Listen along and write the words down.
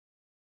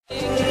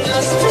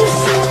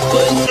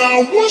but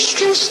now we're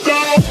stressed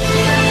out.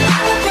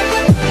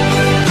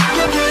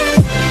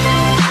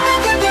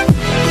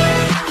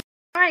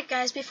 Alright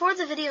guys, before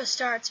the video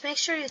starts, make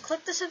sure you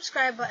click the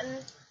subscribe button,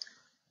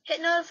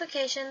 hit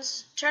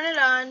notifications, turn it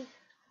on,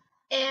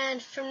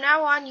 and from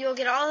now on you'll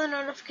get all the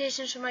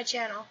notifications from my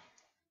channel.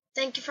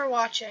 Thank you for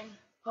watching.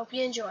 Hope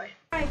you enjoy.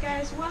 Alright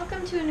guys,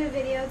 welcome to a new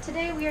video.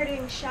 Today we are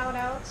doing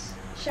shoutouts.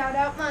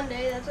 Shoutout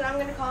Monday, that's what I'm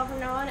going to call it from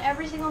now on.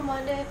 Every single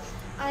Monday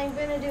I'm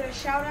going to do a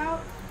shout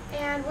out,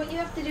 and what you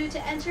have to do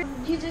to enter,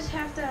 you just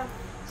have to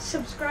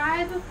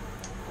subscribe,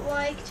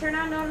 like, turn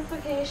on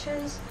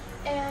notifications,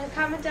 and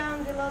comment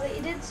down below that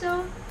you did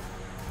so,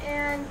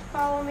 and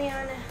follow me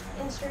on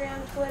Instagram,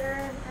 Twitter,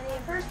 and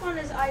the first one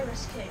is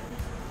Iris King.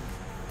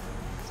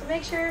 So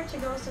make sure to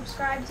go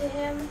subscribe to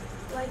him,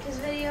 like his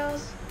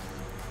videos,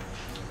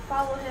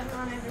 follow him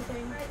on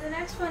everything. Right, the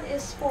next one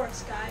is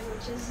Sports Guy,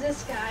 which is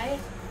this guy.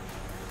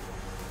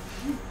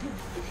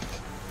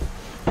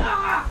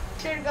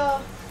 Sure to go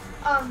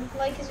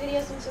like his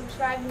videos and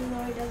subscribe, even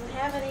though he doesn't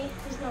have any.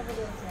 There's no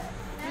videos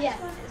yet.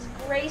 Next one is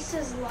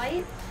Grace's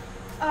Light.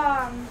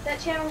 That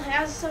channel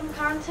has some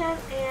content,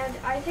 and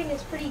I think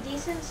it's pretty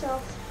decent,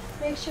 so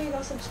make sure you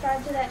go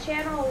subscribe to that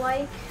channel,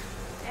 like,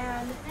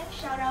 and the next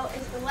shout out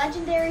is the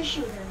Legendary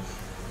Shooters.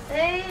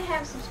 They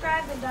have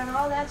subscribed and done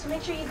all that, so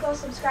make sure you go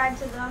subscribe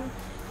to them,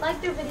 like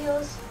their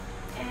videos,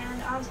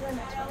 and on to the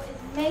next one.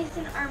 Is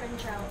Mason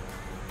Armentrout.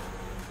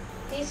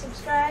 He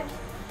subscribed,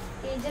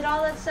 he did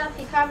all that stuff,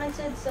 he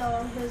commented,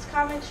 so his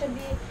comment should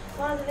be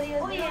one of the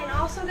videos. Oh yeah, and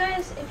also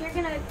guys, if you're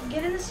gonna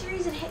get in the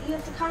series, and you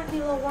have to comment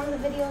below one of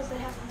the videos that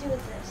have to do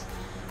with this.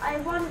 I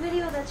have one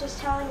video that's just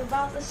telling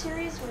about the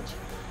series, which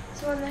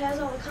is one that has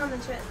all the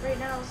comments right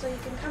now, so you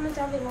can comment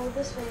down below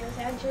this video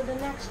to enter the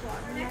next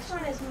one. The next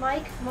one is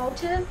Mike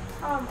MOTIV,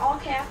 all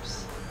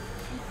caps,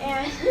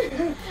 and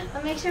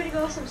make sure to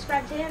go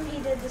subscribe to him.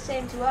 He did the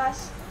same to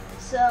us.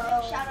 So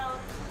shout out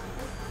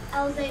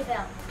Alizay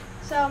Bell.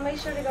 So make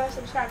sure to go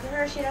subscribe to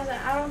her.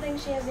 I don't think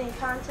she has any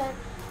content,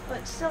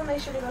 but still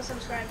make sure to go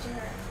subscribe to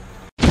her.